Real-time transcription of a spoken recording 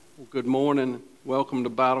Well, good morning. Welcome to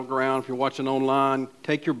Battleground. If you're watching online,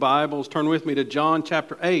 take your Bibles, turn with me to John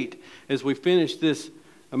chapter 8 as we finish this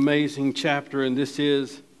amazing chapter. And this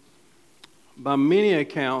is, by many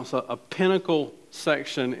accounts, a pinnacle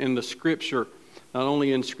section in the Scripture, not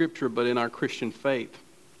only in Scripture, but in our Christian faith.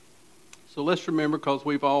 So let's remember, because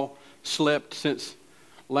we've all slept since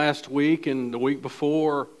last week and the week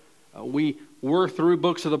before, we were through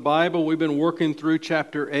books of the Bible. We've been working through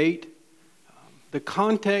chapter 8. The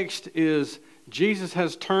context is Jesus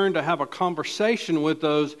has turned to have a conversation with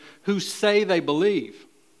those who say they believe.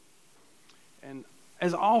 And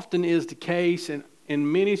as often is the case in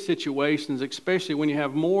many situations, especially when you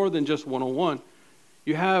have more than just one-on-one,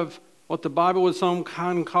 you have what the Bible would some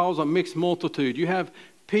kind calls a mixed multitude. You have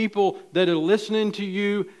people that are listening to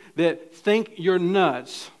you that think you're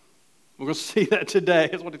nuts. We're going to see that today.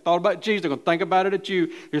 That's what they thought about Jesus. They're going to think about it at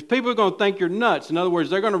you. There's people who are going to think you're nuts. In other words,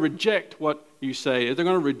 they're going to reject what you say. They're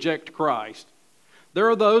going to reject Christ. There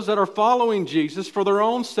are those that are following Jesus for their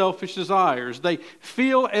own selfish desires. They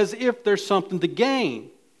feel as if there's something to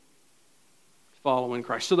gain following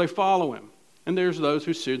Christ, so they follow Him. And there's those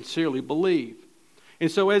who sincerely believe.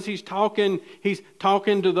 And so as he's talking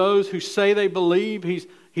to those who say they believe.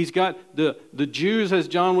 He's got the Jews, as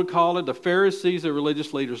John would call it, the Pharisees, the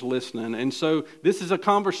religious leaders listening. And so this is a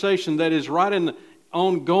conversation that is right in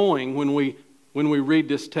ongoing when we read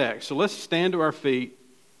this text. So let's stand to our feet.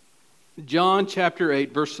 John chapter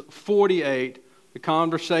 8, verse 48. The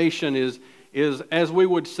conversation is as we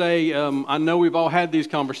would say, I know we've all had these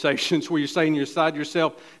conversations where you're saying inside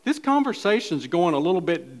yourself, this conversation's going a little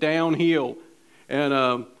bit downhill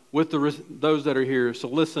and with those that are here. So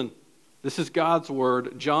listen. This is God's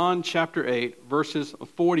Word, John chapter 8, verses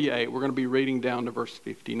 48. We're going to be reading down to verse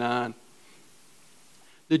 59.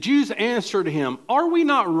 The Jews answered him, "Are we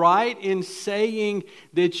not right in saying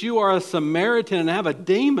that you are a Samaritan and have a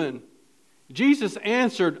demon?" Jesus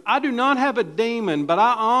answered, "I do not have a demon, but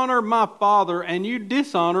I honor my Father, and you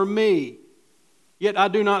dishonor me. Yet I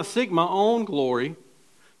do not seek my own glory.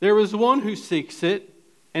 There is one who seeks it,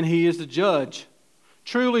 and he is the judge.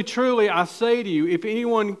 Truly, truly, I say to you, if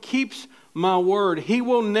anyone keeps my word, he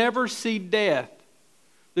will never see death."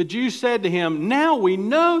 The Jews said to him, "Now we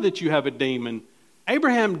know that you have a demon.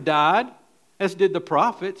 Abraham died, as did the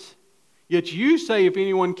prophets. Yet you say, if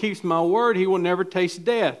anyone keeps my word, he will never taste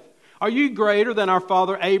death. Are you greater than our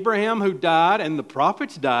father Abraham, who died, and the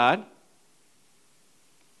prophets died?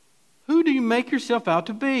 Who do you make yourself out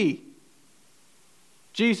to be?"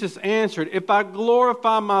 Jesus answered, "If I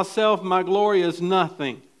glorify myself, my glory is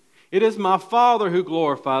nothing. It is my Father who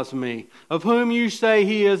glorifies me, of whom you say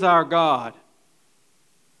He is our God.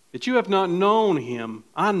 That you have not known Him,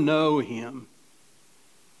 I know Him.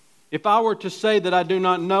 If I were to say that I do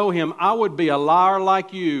not know Him, I would be a liar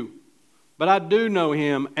like you. But I do know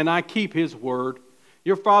Him, and I keep His word.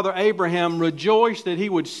 Your father Abraham rejoiced that he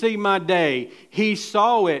would see my day. He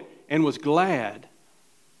saw it and was glad."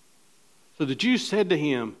 So the Jews said to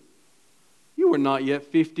him, "You are not yet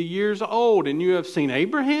 50 years old, and you have seen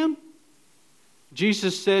Abraham?"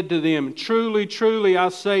 Jesus said to them, "Truly, truly, I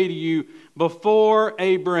say to you, before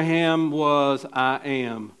Abraham was, I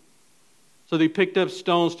am." So they picked up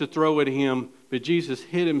stones to throw at him, but Jesus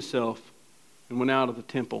hid himself and went out of the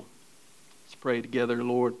temple. Let's pray together,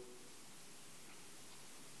 Lord.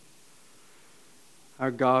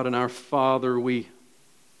 Our God and our Father, we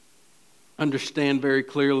understand very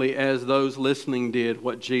clearly, as those listening did,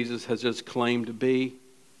 what Jesus has just claimed to be.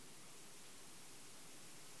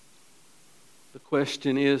 The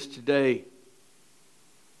question is today,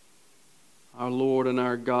 our Lord and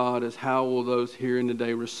our God, is how will those hearing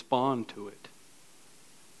today respond to it?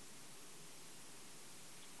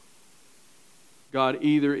 God,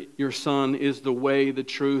 either your Son is the way, the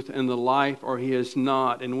truth, and the life, or He is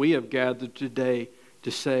not. And we have gathered today to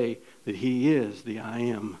say that He is the I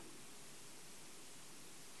Am.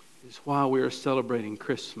 Is why we are celebrating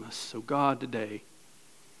Christmas. So God, today,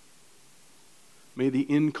 may the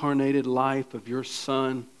incarnated life of your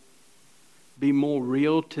Son be more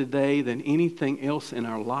real today than anything else in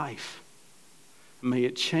our life. May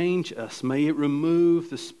it change us. May it remove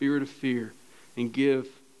the spirit of fear and give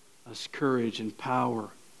us courage and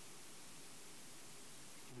power.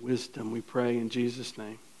 Wisdom, we pray in Jesus'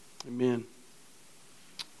 name. Amen.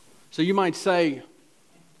 So you might say,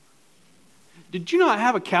 did you not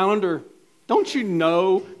have a calendar? Don't you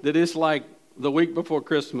know that it's like the week before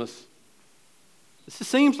Christmas? This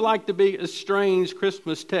seems like to be a strange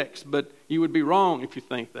Christmas text, but you would be wrong if you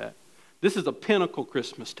think that. This is a pinnacle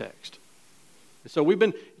Christmas text. So we've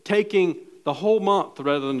been taking the whole month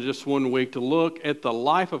rather than just 1 week to look at the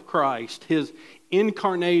life of Christ, His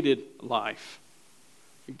incarnated life.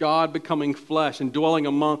 God becoming flesh and dwelling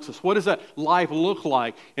amongst us. What does that life look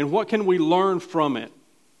like? And what can we learn from it?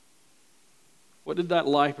 What did that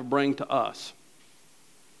life bring to us?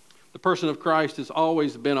 The person of Christ has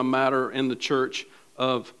always been a matter in the church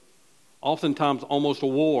of oftentimes almost a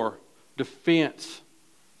war, defense.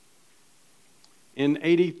 In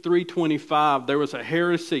AD 325, there was a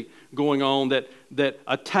heresy going on that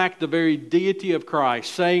attacked the very deity of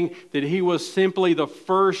Christ, saying that he was simply the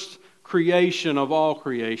first creation of all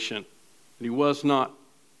creation. That he was not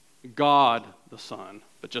God the Son,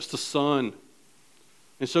 but just the Son.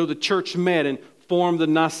 And so the church met and formed the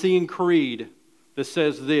Nicene Creed that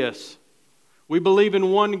says this: we believe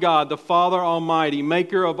in one God, the Father Almighty,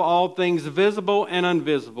 maker of all things visible and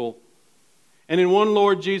invisible, and in one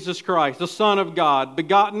Lord Jesus Christ, the Son of God,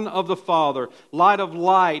 begotten of the Father, light of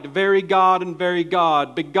light, very God and very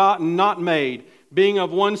God, begotten, not made, being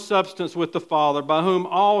of one substance with the Father, by whom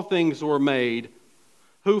all things were made,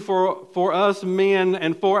 who for us men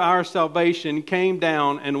and for our salvation came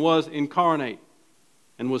down and was incarnate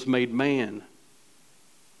and was made man.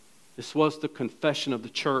 This was the confession of the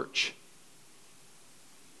church.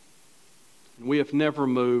 We have never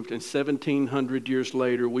moved, and 1,700 years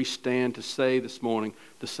later, we stand to say this morning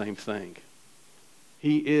the same thing.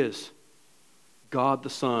 He is God the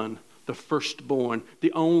Son, the firstborn,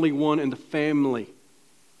 the only one in the family.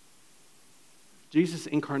 Jesus'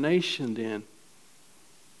 incarnation then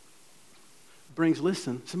brings,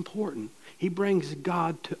 listen, it's important. He brings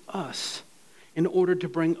God to us in order to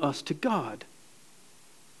bring us to God.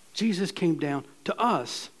 Jesus came down to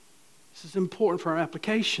us. This is important for our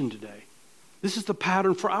application today. This is the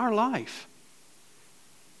pattern for our life.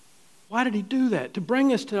 Why did he do that? To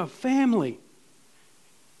bring us to a family.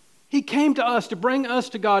 He came to us to bring us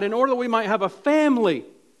to God in order that we might have a family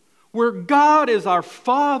where God is our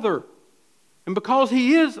Father. And because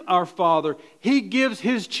he is our Father, he gives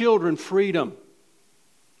his children freedom.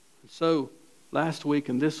 And so last week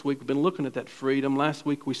and this week we've been looking at that freedom. Last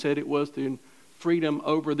week we said it was the freedom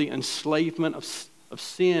over the enslavement of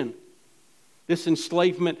sin. This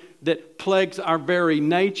enslavement that plagues our very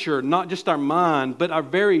nature, not just our mind, but our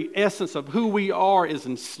very essence of who we are is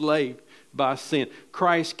enslaved by sin.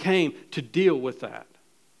 Christ came to deal with that.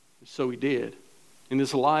 So he did. In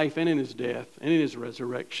his life and in his death and in his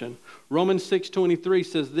resurrection. Romans 6:23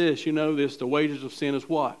 says this, you know this, the wages of sin is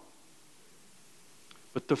what?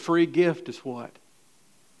 But the free gift is what?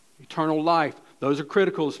 Eternal life. Those are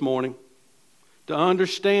critical this morning. To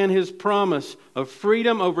understand his promise of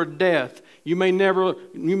freedom over death, you may never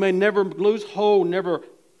lose hold,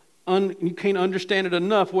 you can't understand it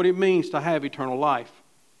enough what it means to have eternal life.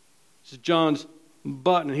 This is John's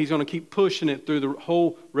button, and he's going to keep pushing it through the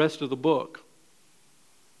whole rest of the book.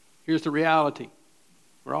 Here's the reality.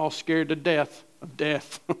 We're all scared to death of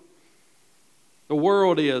death. The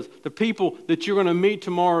world is. The people that you're going to meet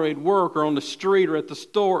tomorrow at work or on the street or at the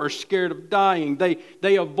store are scared of dying.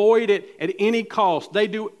 They avoid it at any cost.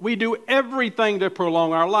 We do everything to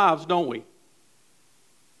prolong our lives, don't we?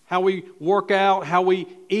 How we work out, how we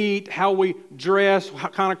eat, how we dress,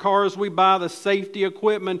 what kind of cars we buy, the safety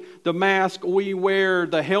equipment, the mask we wear,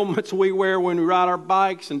 the helmets we wear when we ride our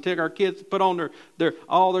bikes and take our kids to put on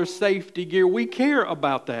all their safety gear. We care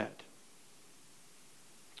about that.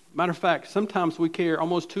 Matter of fact, sometimes we care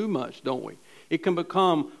almost too much, don't we? It can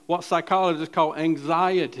become what psychologists call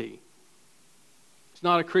anxiety. It's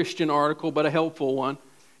not a Christian article, but a helpful one.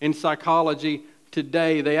 In psychology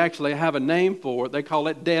today, they actually have a name for it. They call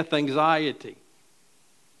it death anxiety.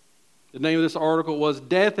 The name of this article was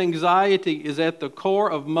Death Anxiety is at the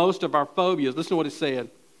Core of Most of Our Phobias. Listen to what it said.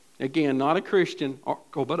 Again, not a Christian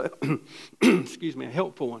article, but a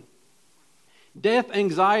helpful one. Death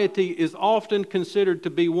anxiety is often considered to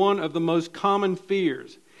be one of the most common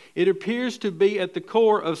fears. It appears to be at the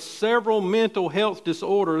core of several mental health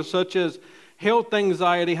disorders such as health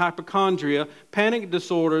anxiety, hypochondria, panic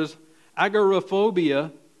disorders,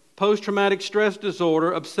 agoraphobia, post-traumatic stress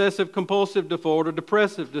disorder, obsessive-compulsive disorder,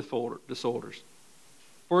 depressive disorders.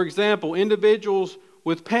 For example, individuals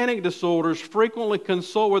with panic disorders frequently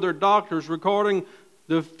consult with their doctors regarding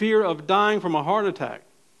the fear of dying from a heart attack.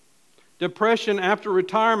 Depression after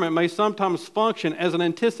retirement may sometimes function as an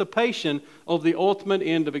anticipation of the ultimate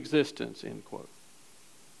end of existence, end quote.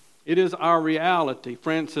 It is our reality.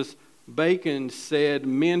 Francis Bacon said,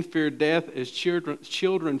 men fear death as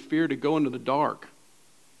children fear to go into the dark.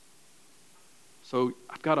 So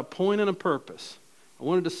I've got a point and a purpose. I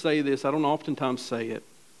wanted to say this. I don't oftentimes say it.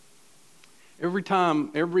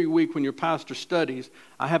 Every week when your pastor studies,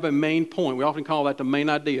 I have a main point. We often call that the main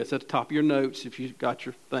idea. It's at the top of your notes if you've got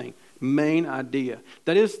your thing. Main idea.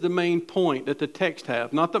 That is the main point that the text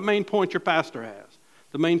has, not the main point your pastor has.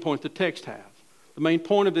 the main point the text has. The main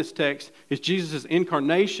point of this text is Jesus'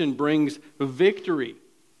 incarnation brings victory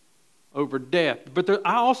over death. But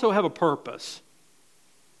I also have a purpose.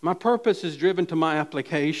 My purpose is driven to my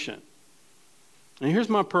application. And here's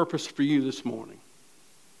my purpose for you this morning.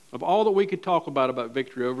 Of all that we could talk about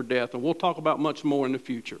victory over death, and we'll talk about much more in the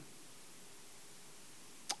future,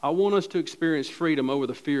 I want us to experience freedom over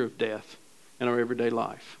the fear of death in our everyday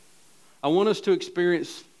life. I want us to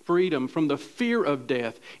experience freedom from the fear of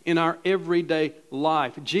death in our everyday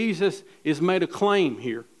life. Jesus has made a claim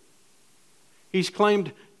here. He's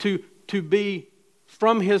claimed to be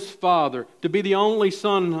from his Father, to be the only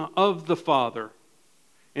Son of the Father.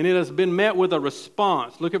 And it has been met with a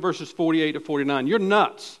response. Look at verses 48 to 49. You're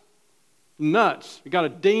nuts. Nuts. You got a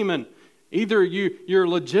demon. Either you're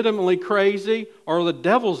legitimately crazy or the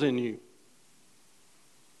devil's in you.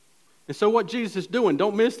 And so what Jesus is doing,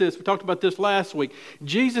 don't miss this, we talked about this last week.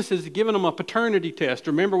 Jesus is giving them a paternity test.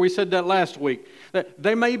 Remember we said that last week. That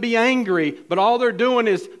they may be angry, but all they're doing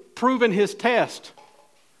is proving his test.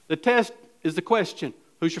 The test is the question,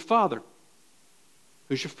 who's your father?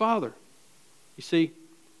 Who's your father? You see,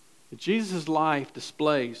 Jesus' life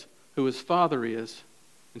displays who his Father is,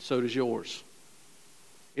 and so does yours.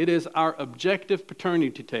 It is our objective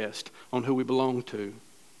paternity test on who we belong to.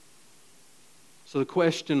 So the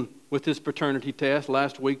question with this paternity test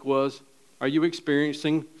last week was, are you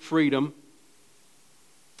experiencing freedom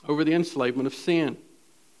over the enslavement of sin?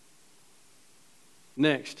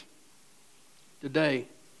 Next, today,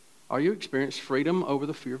 are you experiencing freedom over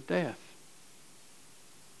the fear of death?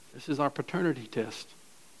 This is our paternity test.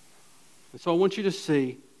 And so I want you to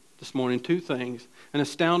see this morning two things: an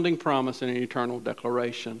astounding promise and an eternal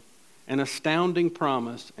declaration. An astounding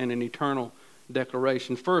promise and an eternal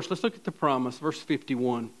declaration. First, let's look at the promise, verse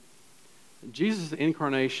 51. Jesus'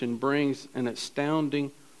 incarnation brings an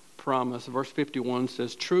astounding promise. Verse 51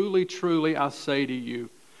 says, "Truly, truly, I say to you,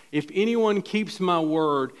 if anyone keeps my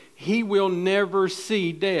word, he will never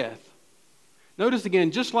see death." Notice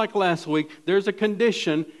again, just like last week, there's a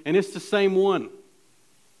condition, and it's the same one.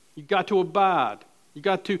 You've got to abide. You've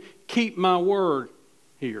got to keep my word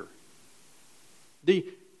here. It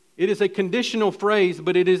is a conditional phrase,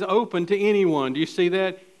 but it is open to anyone. Do you see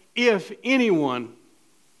that? If anyone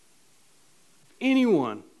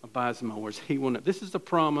abides in my words, he will not. This is the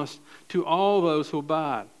promise to all those who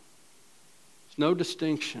abide. There's no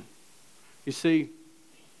distinction. You see,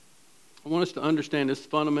 I want us to understand this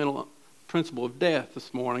fundamental principle of death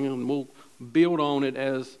this morning, and we'll build on it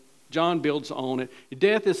as John builds on it.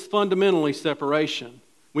 Death is fundamentally separation.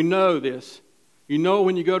 We know this. You know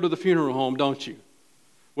when you go to the funeral home, don't you?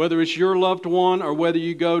 Whether it's your loved one or whether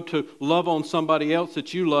you go to love on somebody else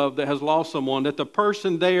that you love that has lost someone, that the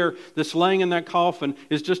person there that's laying in that coffin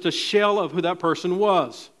is just a shell of who that person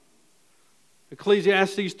was.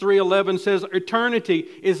 Ecclesiastes 3:11 says eternity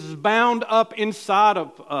is bound up inside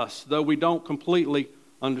of us, though we don't completely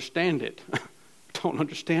understand it. Don't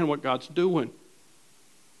understand what God's doing.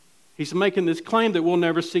 He's making this claim that we'll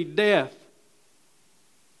never see death.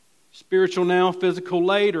 Spiritual now, physical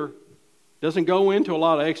later. Doesn't go into a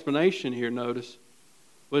lot of explanation here, notice.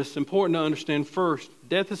 But it's important to understand first,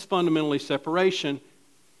 death is fundamentally separation.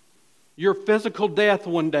 Your physical death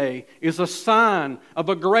one day is a sign of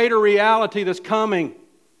a greater reality that's coming.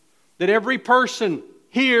 That every person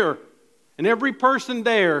here and every person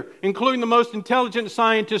there, including the most intelligent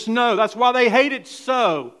scientists, know. That's why they hate it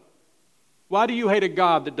so. Why do you hate a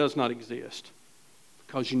God that does not exist?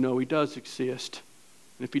 Because you know He does exist.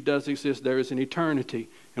 And if He does exist, there is an eternity.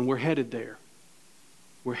 And we're headed there.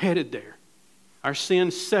 We're headed there. Our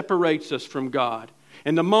sin separates us from God.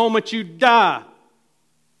 And the moment you die,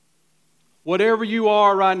 whatever you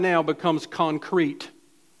are right now becomes concrete.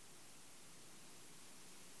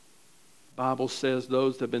 The Bible says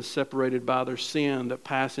those that have been separated by their sin, that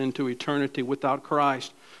pass into eternity without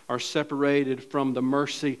Christ, are separated from the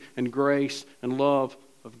mercy and grace and love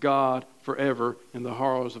of God forever in the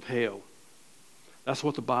horrors of hell. That's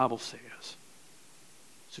what the Bible says.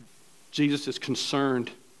 So Jesus is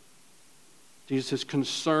concerned. Jesus is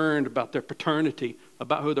concerned about their paternity,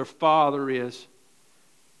 about who their Father is.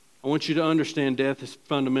 I want you to understand death is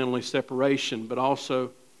fundamentally separation, but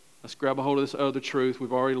also, let's grab a hold of this other truth.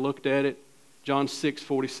 We've already looked at it. John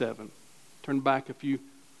 6:47. Turn back a few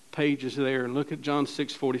pages there and look at John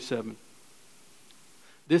 6:47.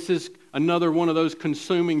 This is another one of those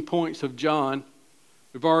consuming points of John.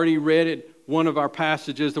 We've already read it, one of our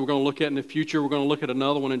passages that we're going to look at in the future. We're going to look at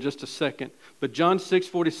another one in just a second. But John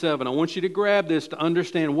 6:47, I want you to grab this to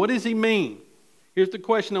understand, what does He mean? Here's the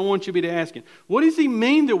question I want you to be asking. What does He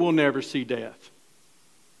mean that we'll never see death?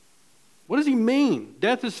 What does He mean?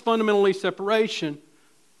 Death is fundamentally separation.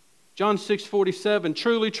 John 6:47,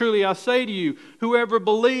 truly, truly, I say to you, whoever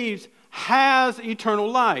believes has eternal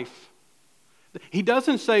life. He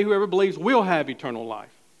doesn't say whoever believes will have eternal life.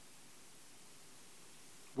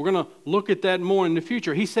 We're going to look at that more in the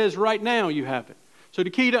future. He says right now you have it. So the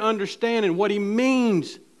key to understanding what he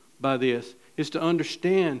means by this is to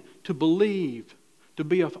understand, to believe, to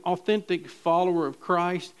be an authentic follower of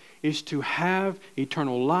Christ is to have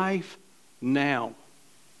eternal life now.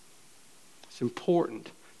 It's important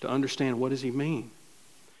to understand what does he mean.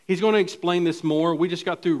 He's going to explain this more. We just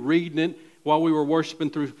got through reading it while we were worshiping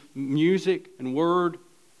through music and word.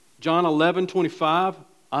 John 11:25,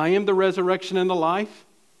 I am the resurrection and the life.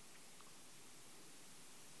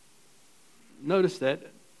 Notice that.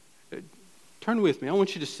 Turn with me. I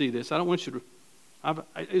want you to see this. I don't want you to...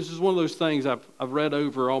 this is one of those things I've read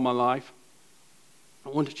over all my life. I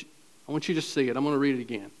want you to see it. I'm going to read it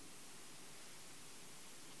again.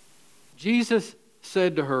 Jesus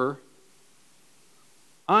said to her,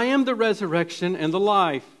 I am the resurrection and the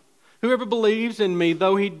life. Whoever believes in me,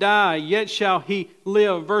 though he die, yet shall he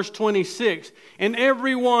live. Verse 26, and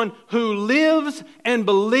everyone who lives and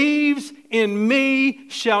believes in me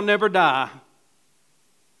shall never die.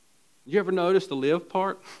 You ever notice the live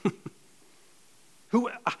part?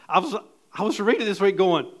 I was reading this week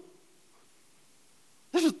going,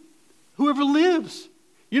 this is whoever lives.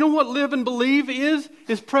 You know what live and believe is?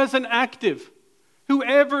 Is present active.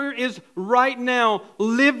 Whoever is right now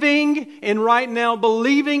living and right now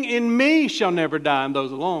believing in me shall never die, and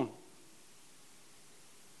those alone.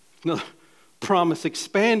 No, promise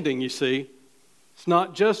expanding, you see. It's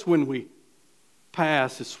not just when we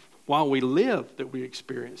pass, it's while we live that we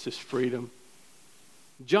experience this freedom.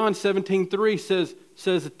 John 17:3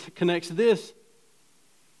 says it connects this.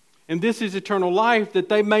 And this is eternal life, that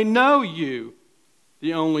they may know you,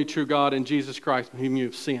 the only true God, and Jesus Christ, whom you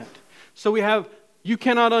have sent. So you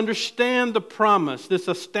cannot understand the promise, this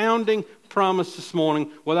astounding promise this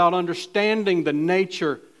morning, without understanding the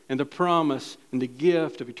nature and the promise and the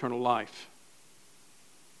gift of eternal life.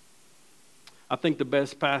 I think the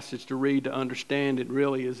best passage to read to understand it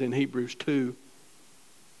really is in Hebrews 2.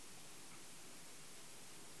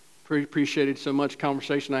 Appreciated so much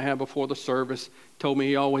conversation I had before the service. Told me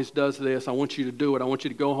he always does this. I want you to do it. I want you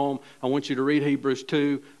to go home. I want you to read Hebrews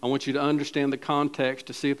 2. I want you to understand the context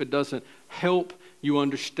to see if it doesn't help you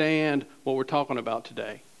understand what we're talking about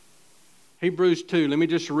today. Hebrews 2, let me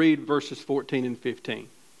just read verses 14 and 15.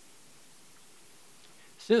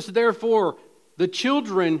 Since therefore the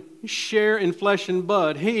children share in flesh and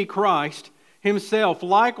blood, he, Christ, himself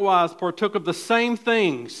likewise partook of the same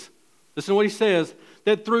things. Listen to what he says,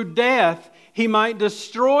 that through death he might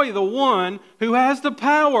destroy the one who has the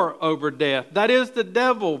power over death, that is the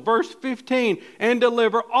devil. Verse 15, and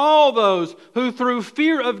deliver all those who through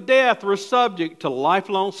fear of death were subject to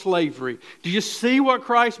lifelong slavery. Do you see what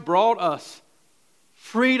Christ brought us?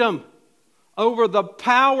 Freedom over the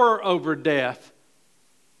power over death.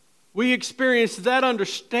 We experience that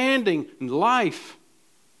understanding in life.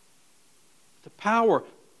 The power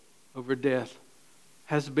over death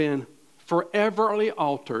has been foreverly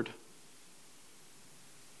altered.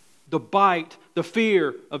 The bite, the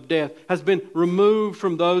fear of death has been removed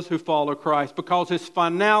from those who follow Christ because his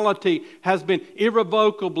finality has been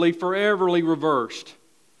irrevocably, foreverly reversed.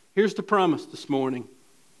 Here's the promise this morning.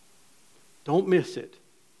 Don't miss it.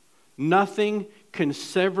 Nothing can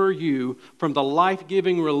sever you from the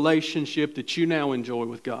life-giving relationship that you now enjoy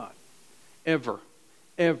with God. Ever.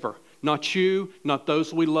 Ever. Not you, not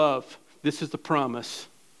those we love. This is the promise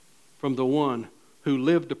from the one who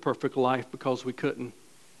lived a perfect life because we couldn't.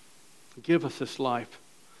 Give us this life.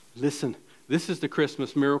 Listen, this is the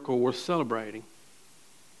Christmas miracle we're celebrating.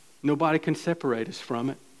 Nobody can separate us from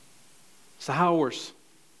it. It's ours.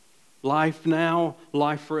 Life now,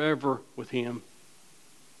 life forever with him.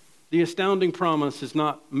 The astounding promise is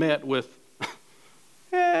not met with,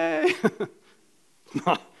 hey.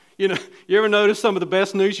 You know, you ever notice some of the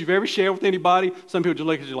best news you've ever shared with anybody? Some people just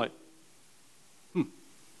look at you like,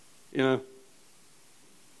 You know,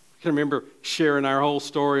 I can remember sharing our whole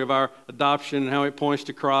story of our adoption and how it points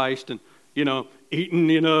to Christ and, eating,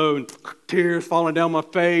 and tears falling down my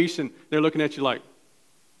face and they're looking at you like,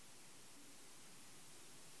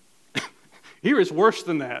 here is worse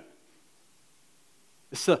than that.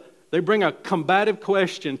 They bring a combative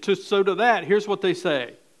question. So to that, here's what they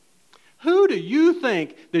say. Who do you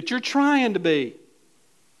think that you're trying to be?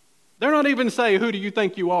 They're not even saying, who do you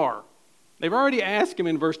think you are? They've already asked him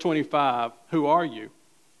in verse 25, who are you?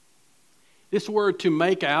 This word to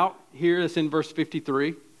make out here is in verse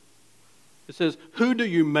 53. It says, who do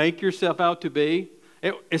you make yourself out to be?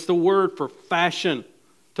 It's the word for fashion,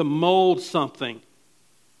 to mold something.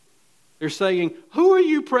 They're saying, who are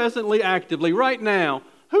you presently, actively, right now?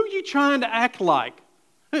 Who are you trying to act like?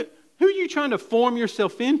 Who are you trying to form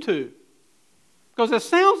yourself into? Because it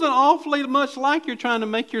sounds an awfully much like you're trying to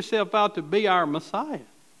make yourself out to be our Messiah.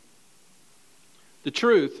 The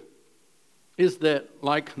truth is that,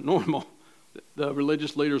 like normal, the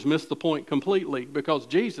religious leaders missed the point completely, because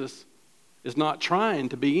Jesus is not trying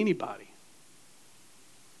to be anybody.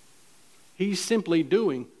 He's simply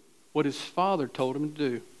doing what his Father told him to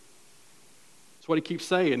do. That's what he keeps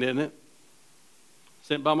saying, isn't it?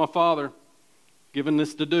 Sent by my Father, given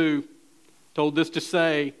this to do, told this to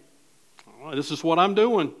say, oh, this is what I'm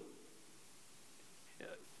doing.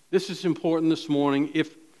 This is important this morning.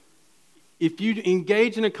 If you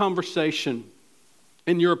engage in a conversation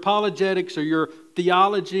and your apologetics or your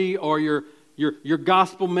theology or your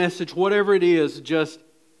gospel message, whatever it is, just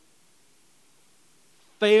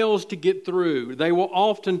fails to get through, they will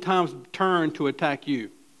oftentimes turn to attack you.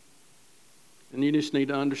 And you just need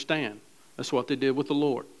to understand. That's what they did with the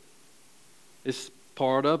Lord. It's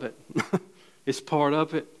part of it. It's part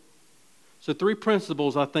of it. So 3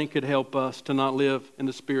 principles I think could help us to not live in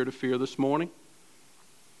the spirit of fear this morning.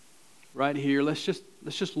 Right here, let's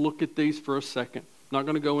just look at these for a second. I'm not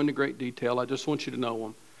going to go into great detail. I just want you to know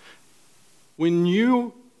them. When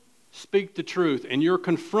you speak the truth and you're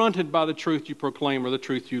confronted by the truth you proclaim or the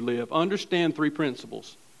truth you live, understand 3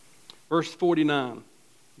 principles. Verse 49.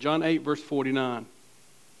 John 8, verse 49.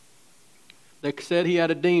 They said he had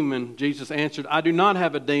a demon. Jesus answered, I do not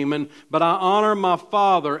have a demon, but I honor my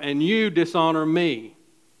Father, and you dishonor me.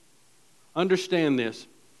 Understand this.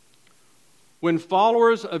 When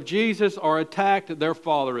followers of Jesus are attacked, their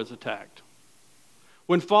Father is attacked.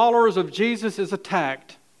 When followers of Jesus is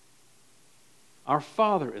attacked, our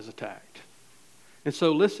Father is attacked. And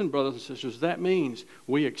so listen, brothers and sisters, that means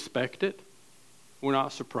we expect it. We're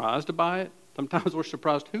not surprised by it. Sometimes we're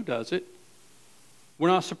surprised who does it. We're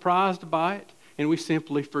not surprised by it, and we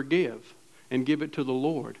simply forgive and give it to the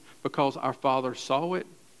Lord because our Father saw it,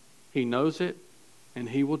 He knows it, and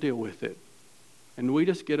He will deal with it. And we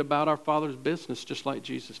just get about our Father's business just like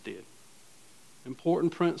Jesus did.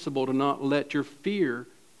 Important principle to not let your fear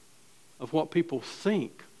of what people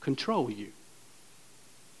think control you.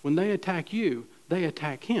 When they attack you, they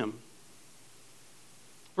attack Him.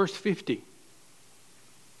 Verse 50.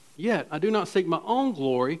 Yet I do not seek my own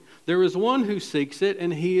glory. There is one who seeks it,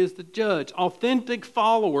 and He is the judge. Authentic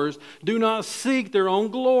followers do not seek their own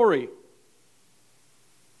glory.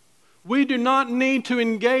 We do not need to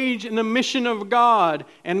engage in the mission of God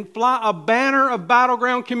and fly a banner of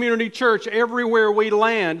Battleground Community Church everywhere we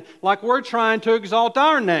land like we're trying to exalt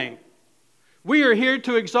our name. We are here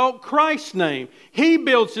to exalt Christ's name. He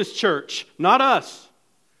builds His church, not us.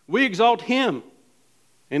 We exalt Him.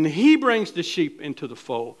 And He brings the sheep into the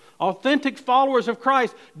fold. Authentic followers of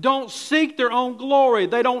Christ don't seek their own glory.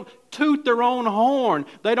 They don't toot their own horn.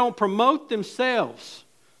 They don't promote themselves.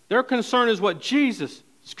 Their concern is what Jesus'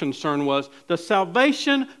 concern was, the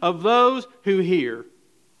salvation of those who hear.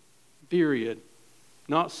 Period.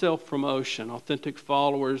 Not self-promotion. Authentic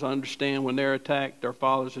followers understand when they're attacked, their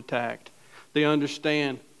Father's attacked. They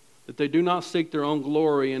understand that they do not seek their own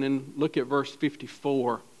glory. And then look at verse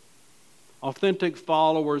 54. Authentic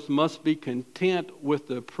followers must be content with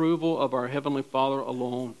the approval of our Heavenly Father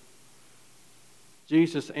alone.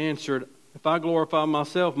 Jesus answered, if I glorify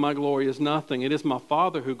myself, my glory is nothing. It is my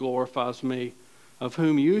Father who glorifies me, of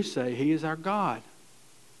whom you say He is our God.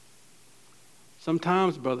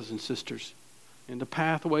 Sometimes, brothers and sisters, in the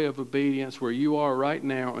pathway of obedience where you are right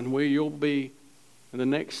now and where you'll be in the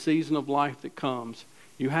next season of life that comes,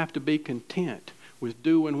 you have to be content with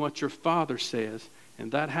doing what your Father says.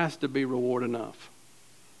 And that has to be reward enough.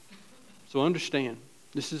 So understand,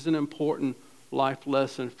 this is an important life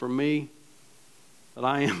lesson for me that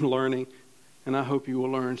I am learning, and I hope you will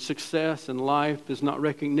learn. Success in life is not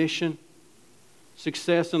recognition.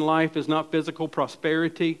 Success in life is not physical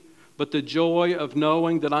prosperity, but the joy of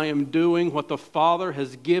knowing that I am doing what the Father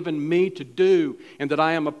has given me to do and that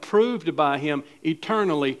I am approved by Him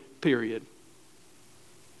eternally, period.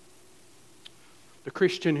 The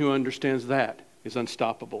Christian who understands that is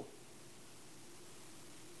unstoppable.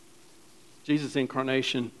 Jesus'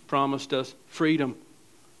 incarnation promised us freedom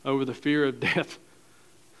over the fear of death.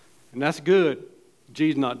 And that's good.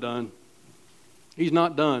 Jesus not done. He's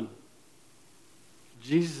not done.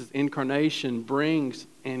 Jesus' incarnation brings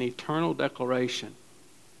an eternal declaration.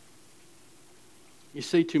 You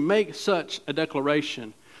see, to make such a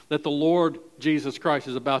declaration that the Lord Jesus Christ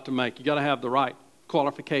is about to make, you got to have the right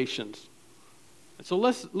qualifications. So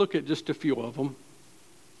let's look at just a few of them.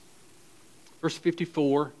 Verse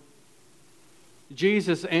 54,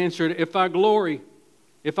 Jesus answered, if I glory,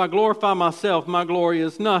 If I glorify myself, my glory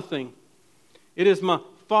is nothing. It is my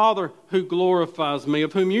Father who glorifies me,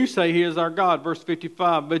 of whom you say he is our God. Verse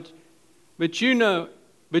 55, but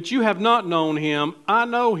you have not known him. I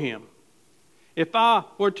know him. If I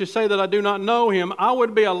were to say that I do not know him, I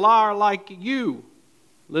would be a liar like you.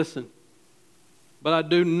 Listen, but I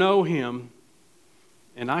do know him,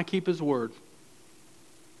 and I keep his word.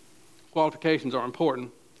 Qualifications are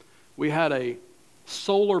important. We had a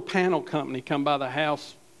solar panel company come by the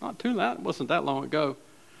house it wasn't that long ago,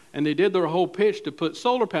 and they did their whole pitch to put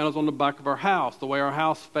solar panels on the back of our house, the way our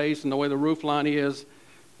house faced and the way the roof line is.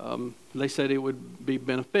 They said it would be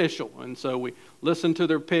beneficial, and so we listened to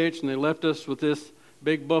their pitch, and they left us with this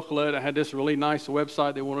big booklet. It had this really nice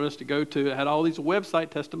website they wanted us to go to. It had all these website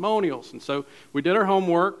testimonials, and so we did our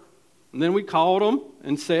homework, and then we called them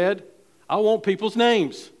and said, I want people's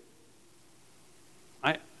names.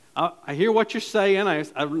 I hear what you're saying.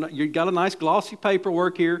 You got a nice glossy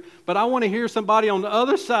paperwork here, but I want to hear somebody on the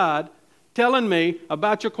other side telling me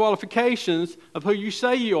about your qualifications of who you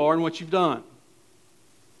say you are and what you've done.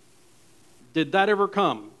 Did that ever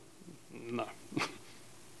come? No.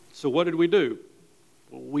 So what did we do?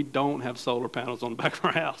 Well, we don't have solar panels on the back of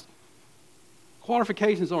our house.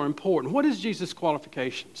 Qualifications are important. What is Jesus'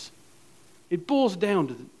 qualifications? It boils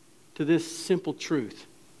down to this simple truth.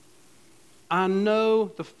 I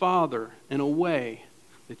know the Father in a way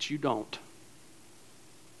that you don't.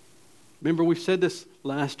 Remember, we said this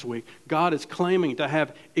last week. God is claiming to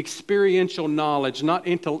have experiential knowledge, not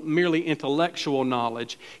merely intellectual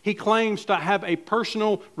knowledge. He claims to have a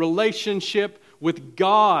personal relationship with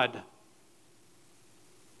God.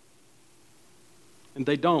 And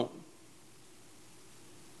they don't.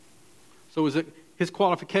 So his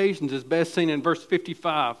qualifications is best seen in verse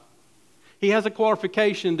 55. He has a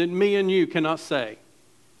qualification that me and you cannot say.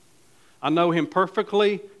 I know him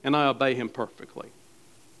perfectly, and I obey him perfectly.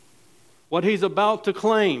 What he's about to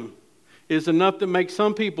claim is enough to make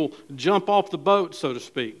some people jump off the boat, so to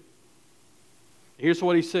speak. Here's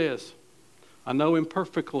what he says. I know him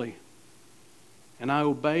perfectly, and I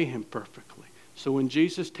obey him perfectly. So when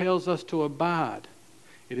Jesus tells us to abide,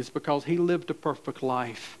 it is because he lived a perfect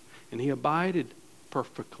life, and he abided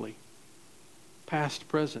perfectly, past,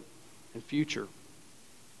 present, and future.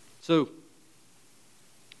 So,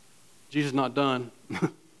 Jesus is not done.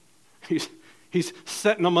 He's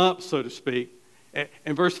setting them up, so to speak.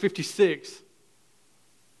 In verse 56,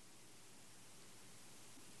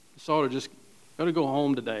 sort of just got to go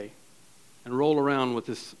home today and roll around with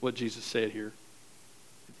this, what Jesus said here.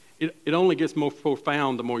 It only gets more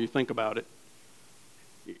profound the more you think about it.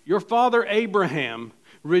 Your father Abraham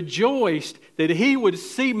rejoiced that he would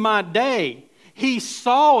see my day. He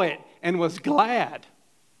saw it and was glad.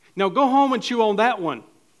 Now go home and chew on that one.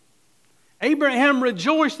 Abraham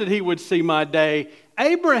rejoiced that he would see my day.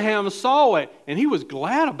 Abraham saw it and he was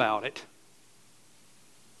glad about it.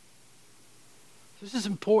 This is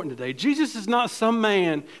important today. Jesus is not some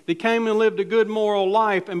man that came and lived a good moral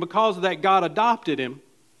life, and because of that God adopted him.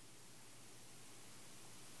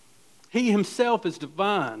 He himself is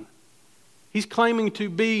divine. He's claiming to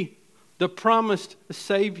be the promised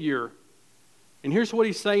Savior. And here's what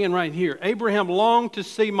he's saying right here. Abraham longed to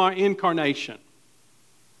see my incarnation.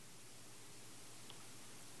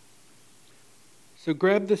 So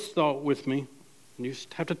grab this thought with me. You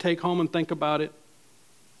just have to take home and think about it.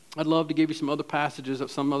 I'd love to give you some other passages at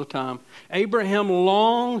some other time. Abraham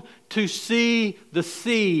longed to see the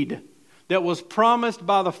seed that was promised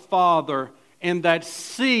by the Father, and that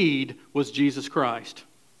seed was Jesus Christ.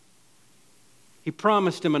 He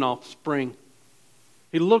promised him an offspring.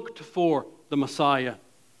 He looked for the Messiah.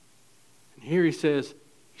 And here he says,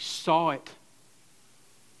 he saw it.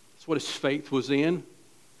 That's what his faith was in.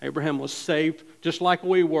 Abraham was saved just like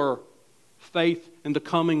we were. Faith in the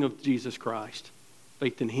coming of Jesus Christ.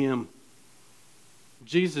 Faith in him.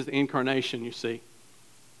 Jesus' incarnation, you see.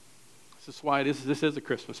 This is why this is a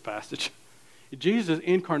Christmas passage. Jesus'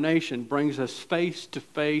 incarnation brings us face to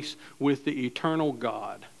face with the eternal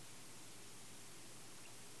God.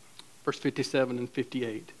 Verse 57 and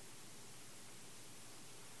 58.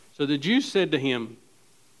 So the Jews said to him,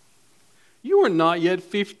 you are not yet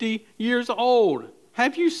 50 years old.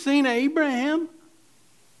 Have you seen Abraham?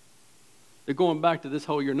 They're going back to this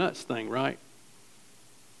whole you're nuts thing, right?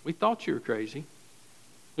 We thought you were crazy.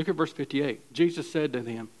 Look at verse 58. Jesus said to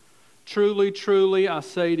them, truly, truly, I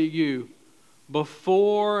say to you,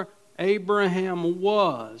 before Abraham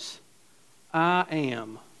was, I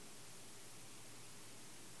am.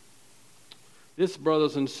 This,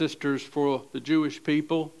 brothers and sisters, for the Jewish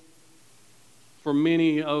people, for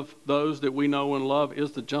many of those that we know and love,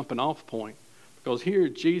 is the jumping off point. Because here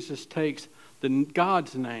Jesus takes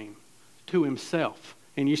God's name to himself.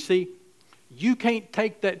 And you see, you can't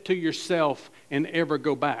take that to yourself and ever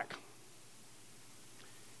go back.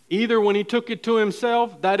 Either when he took it to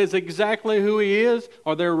himself, that is exactly who he is,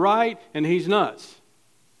 or they're right and he's nuts.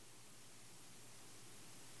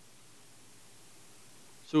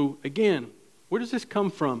 So again, where does this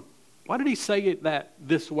come from? Why did he say it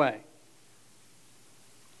this way?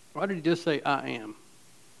 Why did he just say, I am?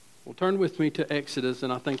 Well, turn with me to Exodus,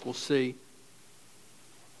 and I think we'll see.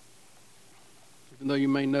 Even though you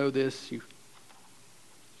may know this, you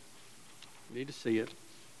need to see it.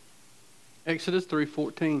 Exodus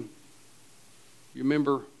 3:14. You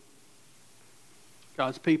remember,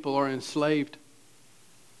 God's people are enslaved.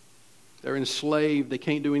 They're enslaved. They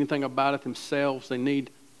can't do anything about it themselves. They need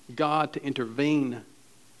God to intervene.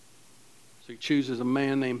 So he chooses a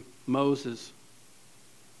man named Moses.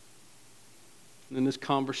 And in this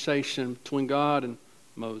conversation between God and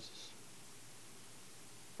Moses.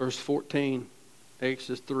 Verse 14,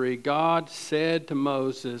 Exodus 3. God said to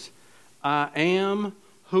Moses, I am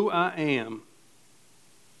who I am.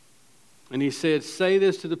 And he said, say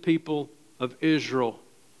this to the people of Israel.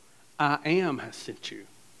 I am has sent you.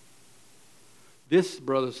 This,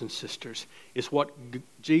 brothers and sisters, is what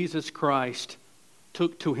Jesus Christ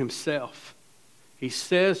took to himself. He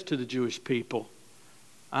says to the Jewish people,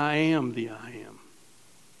 I am the I am.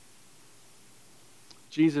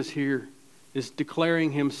 Jesus here is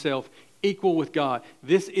declaring himself equal with God.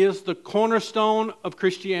 This is the cornerstone of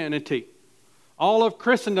Christianity. All of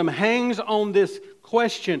Christendom hangs on this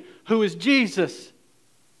question, who is Jesus?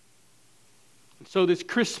 And so this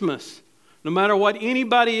Christmas, no matter what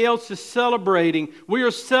anybody else is celebrating, we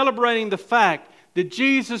are celebrating the fact that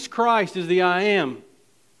Jesus Christ is the I am,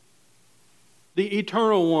 the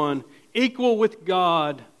eternal one, equal with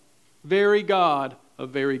God, very God of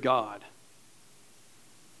very God.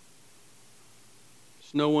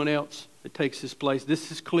 There's no one else that takes his place.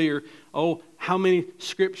 This is clear. Oh, how many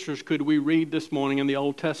scriptures could we read this morning in the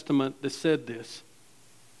Old Testament that said this?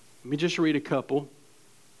 Let me just read a couple.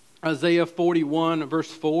 Isaiah 41,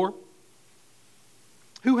 verse 4.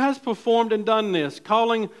 Who has performed and done this,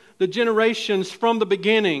 calling the generations from the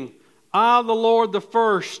beginning? I, the Lord, the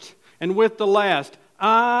first, and with the last.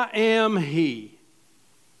 I am He.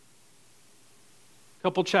 A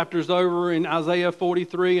couple chapters over in Isaiah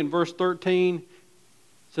 43 and verse 13, it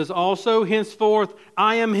says, also, henceforth,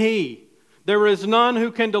 I am He. There is none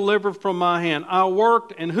who can deliver from my hand. I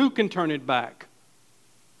worked, and who can turn it back?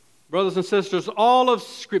 Brothers and sisters, all of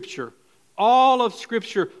Scripture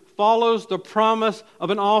follows the promise of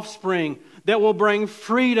an offspring that will bring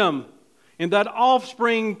freedom. And that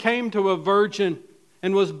offspring came to a virgin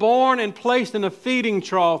and was born and placed in a feeding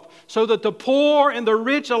trough so that the poor and the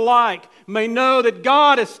rich alike may know that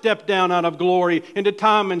God has stepped down out of glory into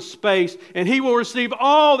time and space, and He will receive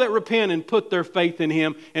all that repent and put their faith in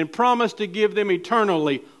Him and promise to give them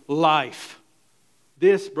eternally life.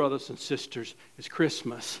 This, brothers and sisters, is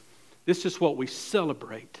Christmas. This is what we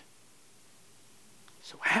celebrate.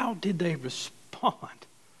 So how did they respond?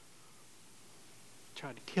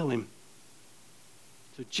 Tried to kill Him.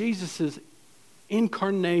 So Jesus'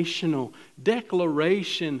 incarnational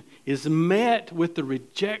declaration is met with the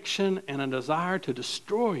rejection and a desire to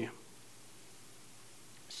destroy Him.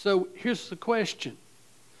 So here's the question.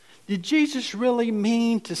 Did Jesus really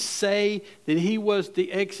mean to say that He was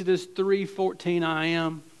the Exodus 3:14 I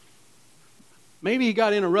am? Maybe He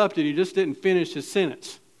got interrupted. He just didn't finish his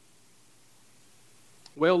sentence.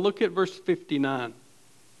 Well, look at verse 59. It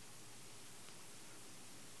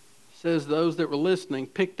says those that were listening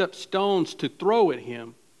picked up stones to throw at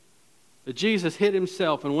Him. But Jesus hid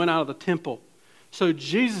Himself and went out of the temple. So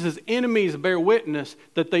Jesus' enemies bear witness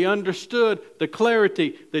that they understood the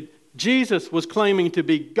clarity that Jesus was claiming to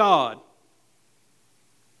be God.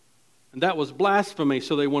 And that was blasphemy,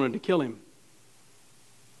 so they wanted to kill Him.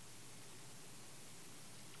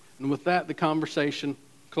 And with that, the conversation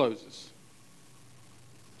closes.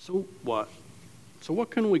 So what? So what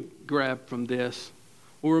can we grab from this?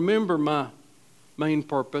 Well, remember my main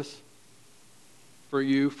purpose for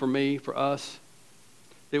you, for me, for us,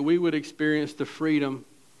 that we would experience the freedom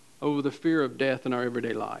over the fear of death in our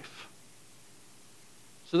everyday life.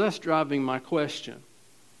 So that's driving my question.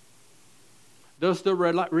 Does the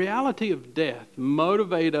reality of death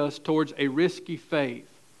motivate us towards a risky faith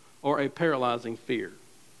or a paralyzing fear?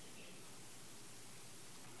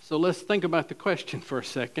 So let's think about the question for a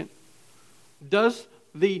second. Does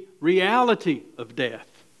the reality of death,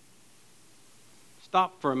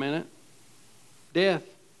 stop for a minute. Death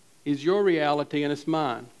is your reality and it's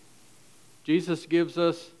mine. Jesus gives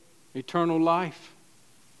us eternal life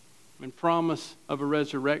and promise of a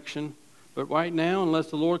resurrection. But right now, unless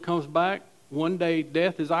the Lord comes back, one day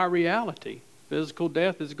death is our reality. Physical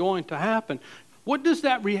death is going to happen. What does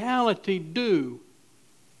that reality do?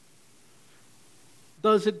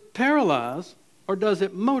 Does it paralyze or does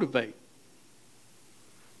it motivate?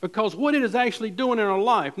 Because what it is actually doing in our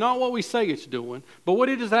life, not what we say it's doing, but what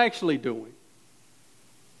it is actually doing,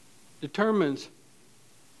 determines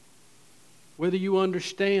whether you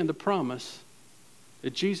understand the promise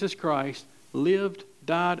that Jesus Christ lived,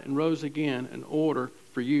 died, and rose again in order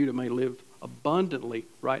for you to may live abundantly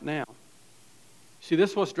right now. See, this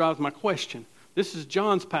is what drives my question. This is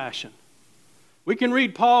John's passion. We can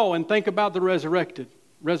read Paul and think about the resurrection,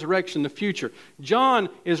 the future. John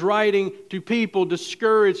is writing to people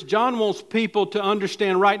discouraged. John wants people to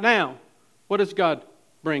understand right now, what does God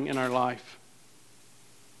bring in our life?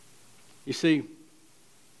 You see,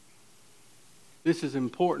 this is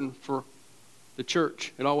important for the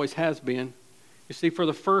church. It always has been. You see, for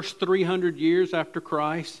the first 300 years after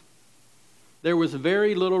Christ, there was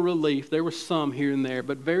very little relief. There was some here and there,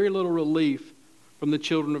 but very little relief from the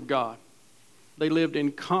children of God. They lived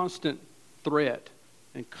in constant threat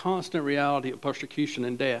and constant reality of persecution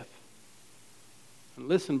and death. And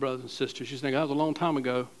listen, brothers and sisters, you think that was a long time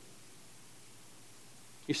ago.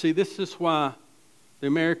 You see, this is why the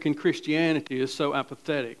American Christianity is so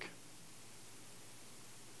apathetic.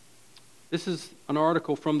 This is an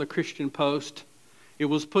article from the Christian Post. It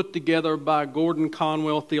was put together by Gordon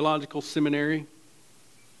Conwell Theological Seminary.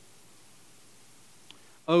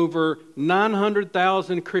 Over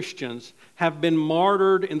 900,000 Christians have been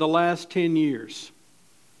martyred in the last 10 years.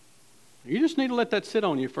 You just need to let that sit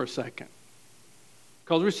on you for a second.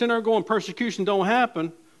 Because we're sitting there going, persecution don't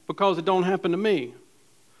happen because it don't happen to me.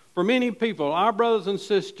 For many people, our brothers and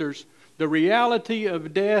sisters, the reality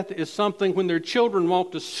of death is something when their children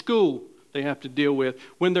walk to school they have to deal with.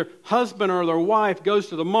 When their husband or their wife goes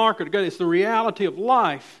to the market, it's the reality of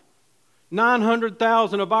life.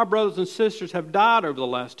 900,000 of our brothers and sisters have died over the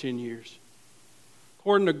last 10 years.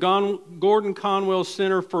 According to Gordon Conwell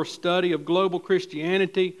Center for Study of Global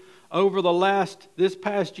Christianity, over this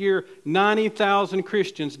past year, 90,000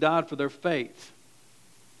 Christians died for their faith.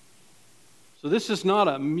 So this is not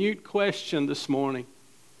a mute question this morning.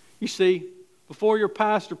 You see, before your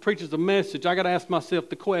pastor preaches a message, I got to ask myself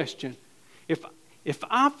the question, if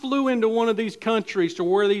I flew into one of these countries to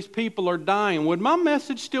where these people are dying, would my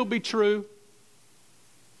message still be true?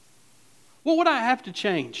 What would I have to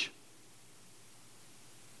change?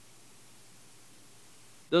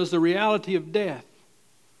 Does the reality of death,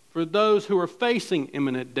 for those who are facing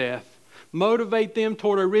imminent death, motivate them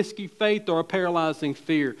toward a risky faith or a paralyzing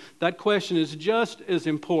fear? That question is just as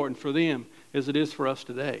important for them as it is for us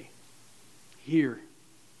today. Here.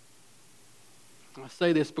 I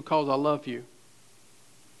say this because I love you.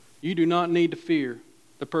 You do not need to fear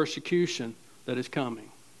the persecution that is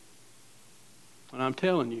coming. And I'm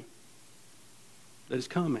telling you that it's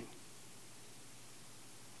coming.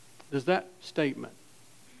 Does that statement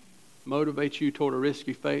motivate you toward a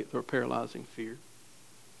risky faith or a paralyzing fear?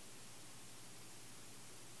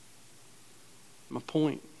 My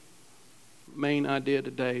point, main idea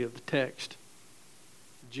today of the text,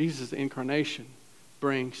 Jesus' incarnation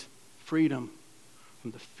brings freedom from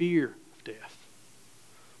the fear of death.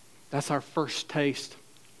 That's our first taste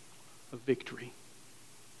of victory.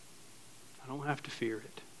 I don't have to fear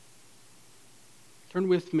it. Turn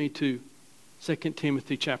with me to 2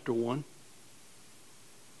 Timothy chapter 1.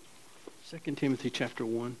 2 Timothy chapter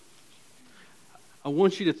 1. I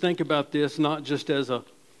want you to think about this not just as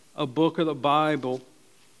a book of the Bible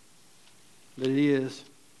that it is,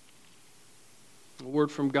 a word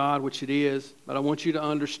from God, which it is, but I want you to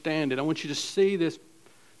understand it. I want you to see this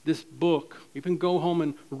book. You can go home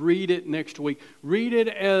and read it next week. Read it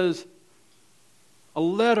as a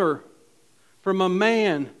letter from a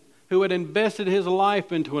man who had invested his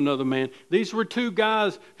life into another man. These were two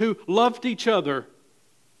guys who loved each other.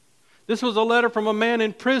 This was a letter from a man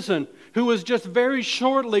in prison who was just very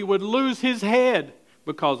shortly would lose his head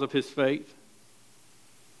because of his faith.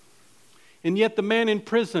 And yet the man in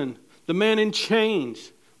prison, the man in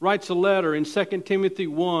chains, writes a letter in 2 Timothy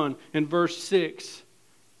 1 and verse 6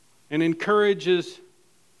 and encourages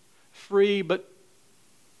free but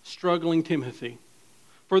struggling Timothy.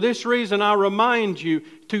 For this reason I remind you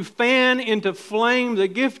to fan into flame the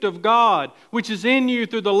gift of God, which is in you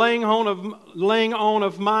through the laying on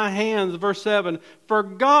of my hands. Verse 7, for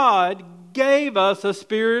God gave us a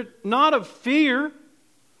spirit not of fear,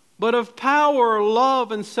 but of power,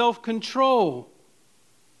 love, and self-control.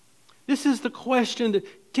 This is the question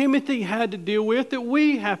that Timothy had to deal with, that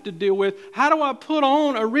we have to deal with. How do I put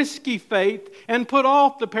on a risky faith and put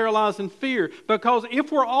off the paralyzing fear? Because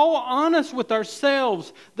if we're all honest with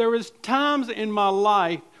ourselves, there is times in my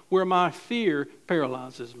life where my fear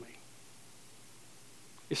paralyzes me.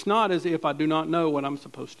 It's not as if I do not know what I'm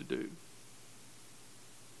supposed to do.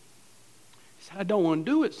 It's I don't want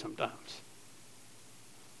to do it sometimes.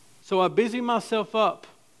 So I busy myself up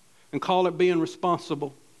and call it being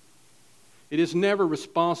responsible. It is never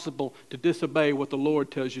responsible to disobey what the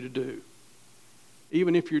Lord tells you to do,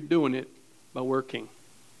 even if you're doing it by working.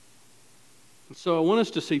 And so I want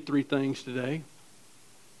us to see three things today.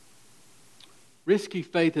 Risky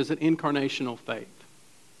faith is an incarnational faith.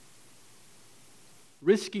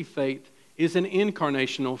 Risky faith is an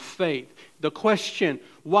incarnational faith. The question,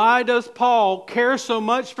 why does Paul care so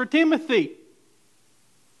much for Timothy?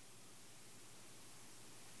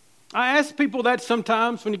 I ask people that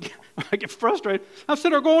sometimes when I get frustrated. I'm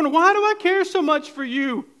sitting there going, why do I care so much for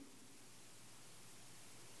you?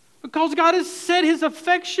 Because God has set His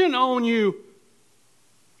affection on you.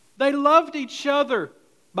 They loved each other.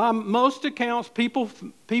 By most accounts,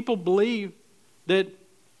 people believe that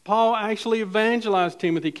Paul actually evangelized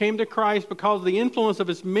Timothy, came to Christ because of the influence of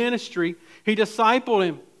his ministry. He discipled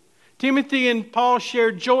him. Timothy and Paul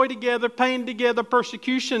shared joy together, pain together,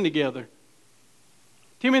 persecution together.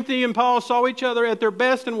 Timothy and Paul saw each other at their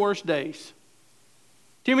best and worst days.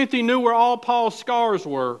 Timothy knew where all Paul's scars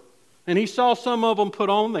were, and he saw some of them put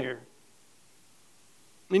on there.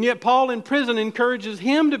 And yet Paul in prison encourages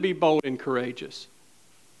him to be bold and courageous.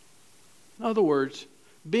 In other words,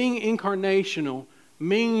 being incarnational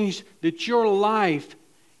means that your life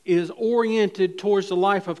is oriented towards the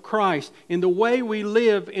life of Christ. In the way we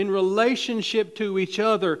live in relationship to each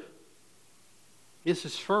other, this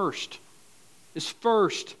is first. Is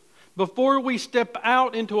first. Before we step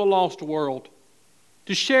out into a lost world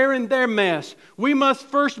to share in their mess, we must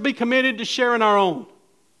first be committed to sharing our own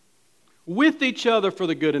with each other for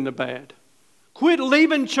the good and the bad. Quit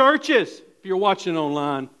leaving churches if you're watching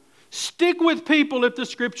online. Stick with people if the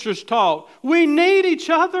Scriptures taught. We need each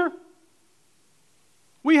other.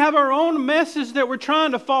 We have our own message that we're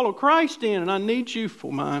trying to follow Christ in, and I need you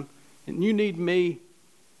for mine, and you need me.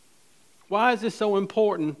 Why is this so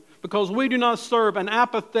important? Because we do not serve an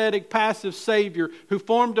apathetic, passive Savior who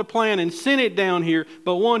formed a plan and sent it down here,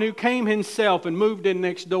 but one who came Himself and moved in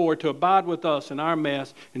next door to abide with us in our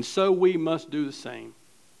mess, and so we must do the same.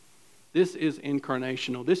 This is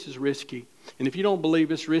incarnational. This is risky. And if you don't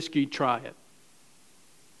believe it's risky, try it.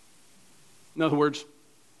 In other words,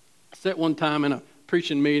 I sat one time in a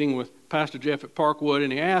preaching meeting with Pastor Jeff at Parkwood,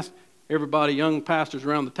 and he asked everybody, young pastors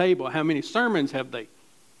around the table, how many sermons have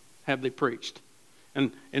they preached?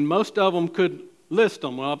 And most of them could list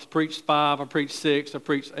them. Well, I've preached 5, I preached 6, I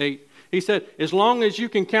preached 8. He said, as long as you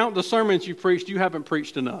can count the sermons you preached, you haven't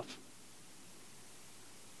preached enough.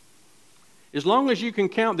 As long as you can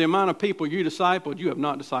count the amount of people you discipled, you have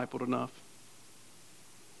not discipled enough.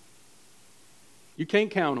 You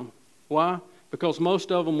can't count them. Why? Because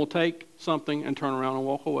most of them will take something and turn around and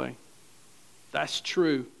walk away. That's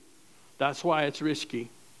true. That's why it's risky.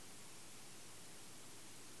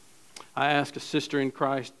 I asked a sister in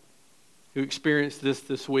Christ who experienced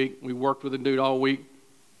this week. We worked with a dude all week.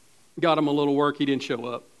 Got him a little work. He didn't show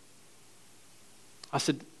up. I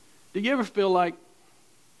said, do you ever feel like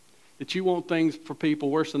that you want things for people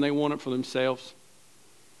worse than they want it for themselves?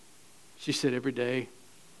 She said, every day.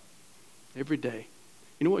 Every day.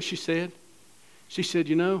 You know what she said? She said,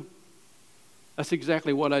 that's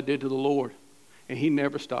exactly what I did to the Lord, and He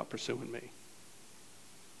never stopped pursuing me.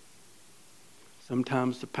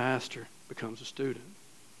 Sometimes the pastor becomes a student.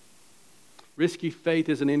 Risky faith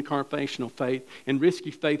is an incarnational faith, and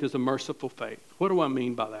risky faith is a merciful faith. What do I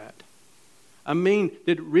mean by that? I mean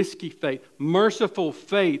that risky faith, merciful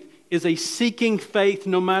faith, is a seeking faith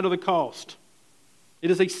no matter the cost.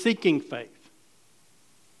 It is a seeking faith.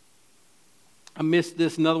 I missed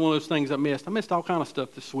this, another one of those things I missed. I missed all kind of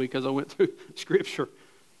stuff this week as I went through Scripture.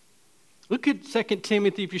 Look at 2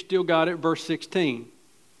 Timothy, if you still got it, verse 16.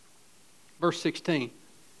 Verse 16.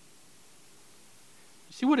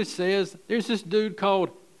 See what it says? There's this dude called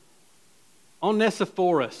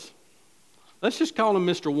Onesiphorus. Let's just call him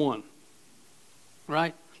Mr. 1.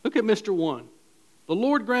 Right? Look at Mr. 1. The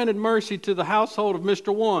Lord granted mercy to the household of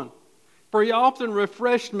Mr. 1. For he often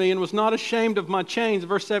refreshed me and was not ashamed of my chains.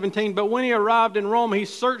 Verse 17. But when he arrived in Rome, he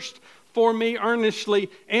searched for me earnestly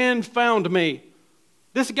and found me.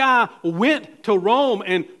 This guy went to Rome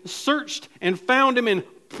and searched and found him in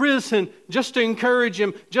prison just to encourage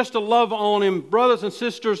him, just to love on him. Brothers and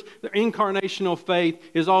sisters, the incarnational faith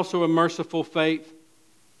is also a merciful faith.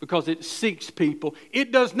 because it seeks people.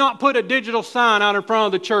 It does not put a digital sign out in front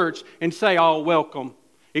of the church and say, "All welcome."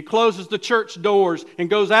 It closes the church doors and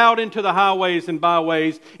goes out into the highways and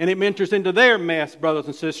byways, and it enters into their mess, brothers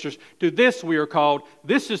and sisters. To this we are called.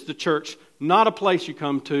 This is the church, not a place you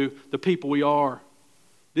come to, the people we are.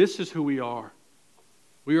 This is who we are.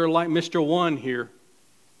 We are like Mr. One here.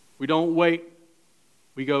 We don't wait.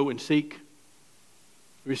 We go and seek.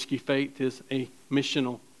 Risky faith is a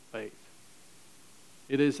missional faith.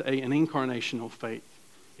 It is an incarnational faith.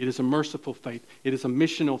 It is a merciful faith. It is a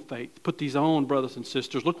missional faith. Put these on, brothers and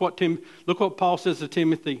sisters. Look what Paul says to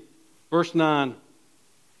Timothy. Verse 9.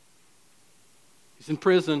 He's in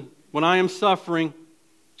prison. When I am suffering,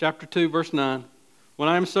 chapter 2, verse 9. When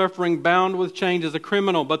I am suffering, bound with chains as a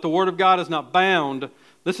criminal, but the word of God is not bound.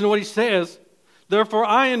 Listen to what he says. Therefore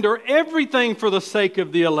I endure everything for the sake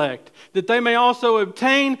of the elect, that they may also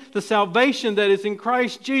obtain the salvation that is in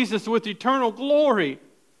Christ Jesus with eternal glory.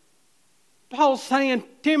 Paul's saying,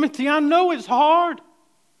 Timothy, I know it's hard.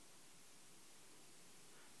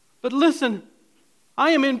 But listen, I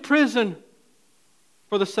am in prison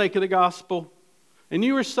for the sake of the gospel. And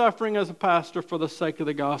you are suffering as a pastor for the sake of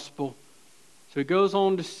the gospel. So he goes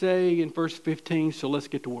on to say in verse 15, so let's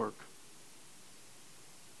get to work.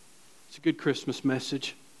 It's a good Christmas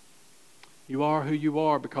message. You are who you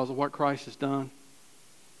are because of what Christ has done.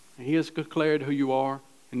 And He has declared who you are.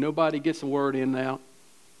 And nobody gets a word in and out.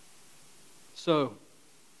 So,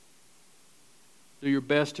 do your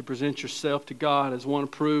best to present yourself to God as one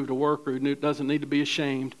approved, a worker who doesn't need to be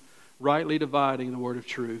ashamed, rightly dividing the word of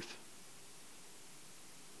truth.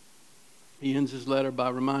 He ends his letter by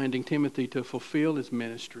reminding Timothy to fulfill his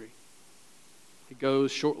ministry. He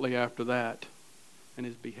goes shortly after that and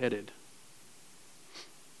is beheaded.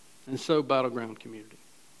 And so, Battleground community,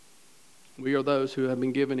 we are those who have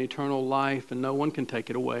been given eternal life and no one can take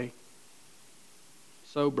it away.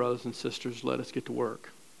 So, brothers and sisters, let us get to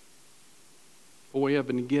work. For we have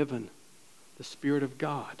been given the Spirit of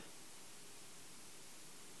God.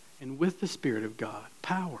 And with the Spirit of God,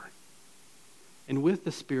 power. And with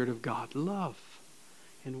the Spirit of God, love.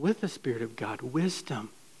 And with the Spirit of God, wisdom.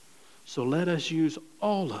 So let us use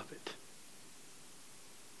all of it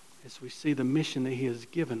as we see the mission that He has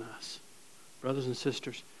given us. Brothers and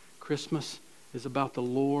sisters, Christmas is about the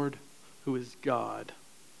Lord who is God.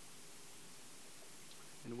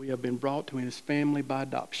 And we have been brought to His family by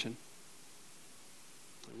adoption.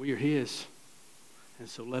 And we are His. And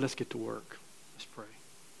so let us get to work. Let's pray.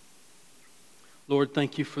 Lord,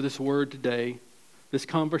 thank You for this word today. This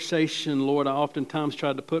conversation, Lord, I oftentimes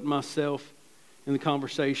try to put myself in the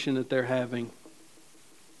conversation that they're having.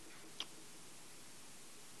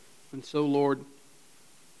 And so, Lord,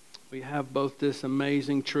 we have both this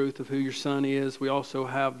amazing truth of who Your Son is. We also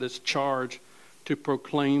have this charge to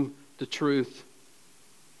proclaim the truth,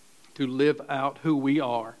 to live out who we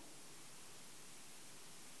are.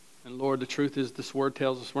 And Lord, the truth is this word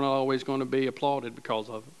tells us we're not always going to be applauded because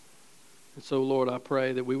of it. And so, Lord, I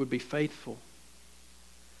pray that we would be faithful.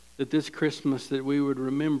 That this Christmas that we would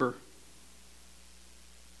remember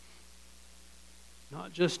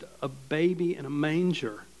not just a baby in a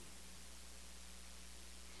manger,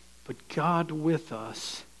 but God with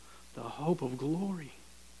us, the hope of glory.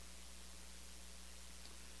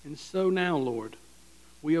 And so now, Lord,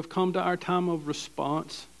 we have come to our time of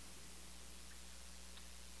response.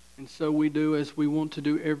 And so we do as we want to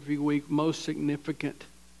do every week, most significant.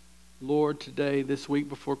 Lord, today, this week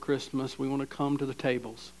before Christmas, we want to come to the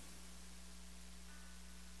tables.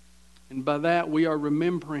 And by that, we are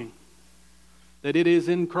remembering that it is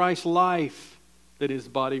in Christ's life that His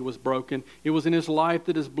body was broken. It was in His life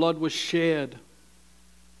that His blood was shed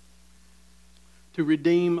to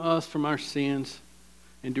redeem us from our sins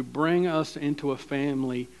and to bring us into a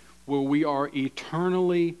family where we are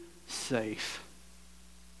eternally safe.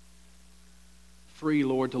 Free,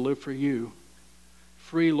 Lord, to live for You.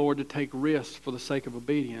 Free, Lord, to take risks for the sake of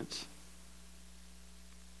obedience.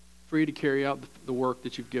 Free to carry out the work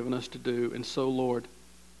that You've given us to do. And so, Lord,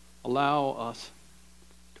 allow us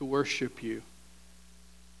to worship You.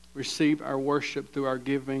 Receive our worship through our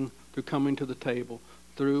giving, through coming to the table,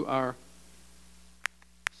 through our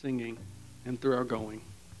singing, and through our going.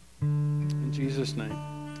 In Jesus' name,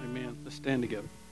 amen. Let's stand together.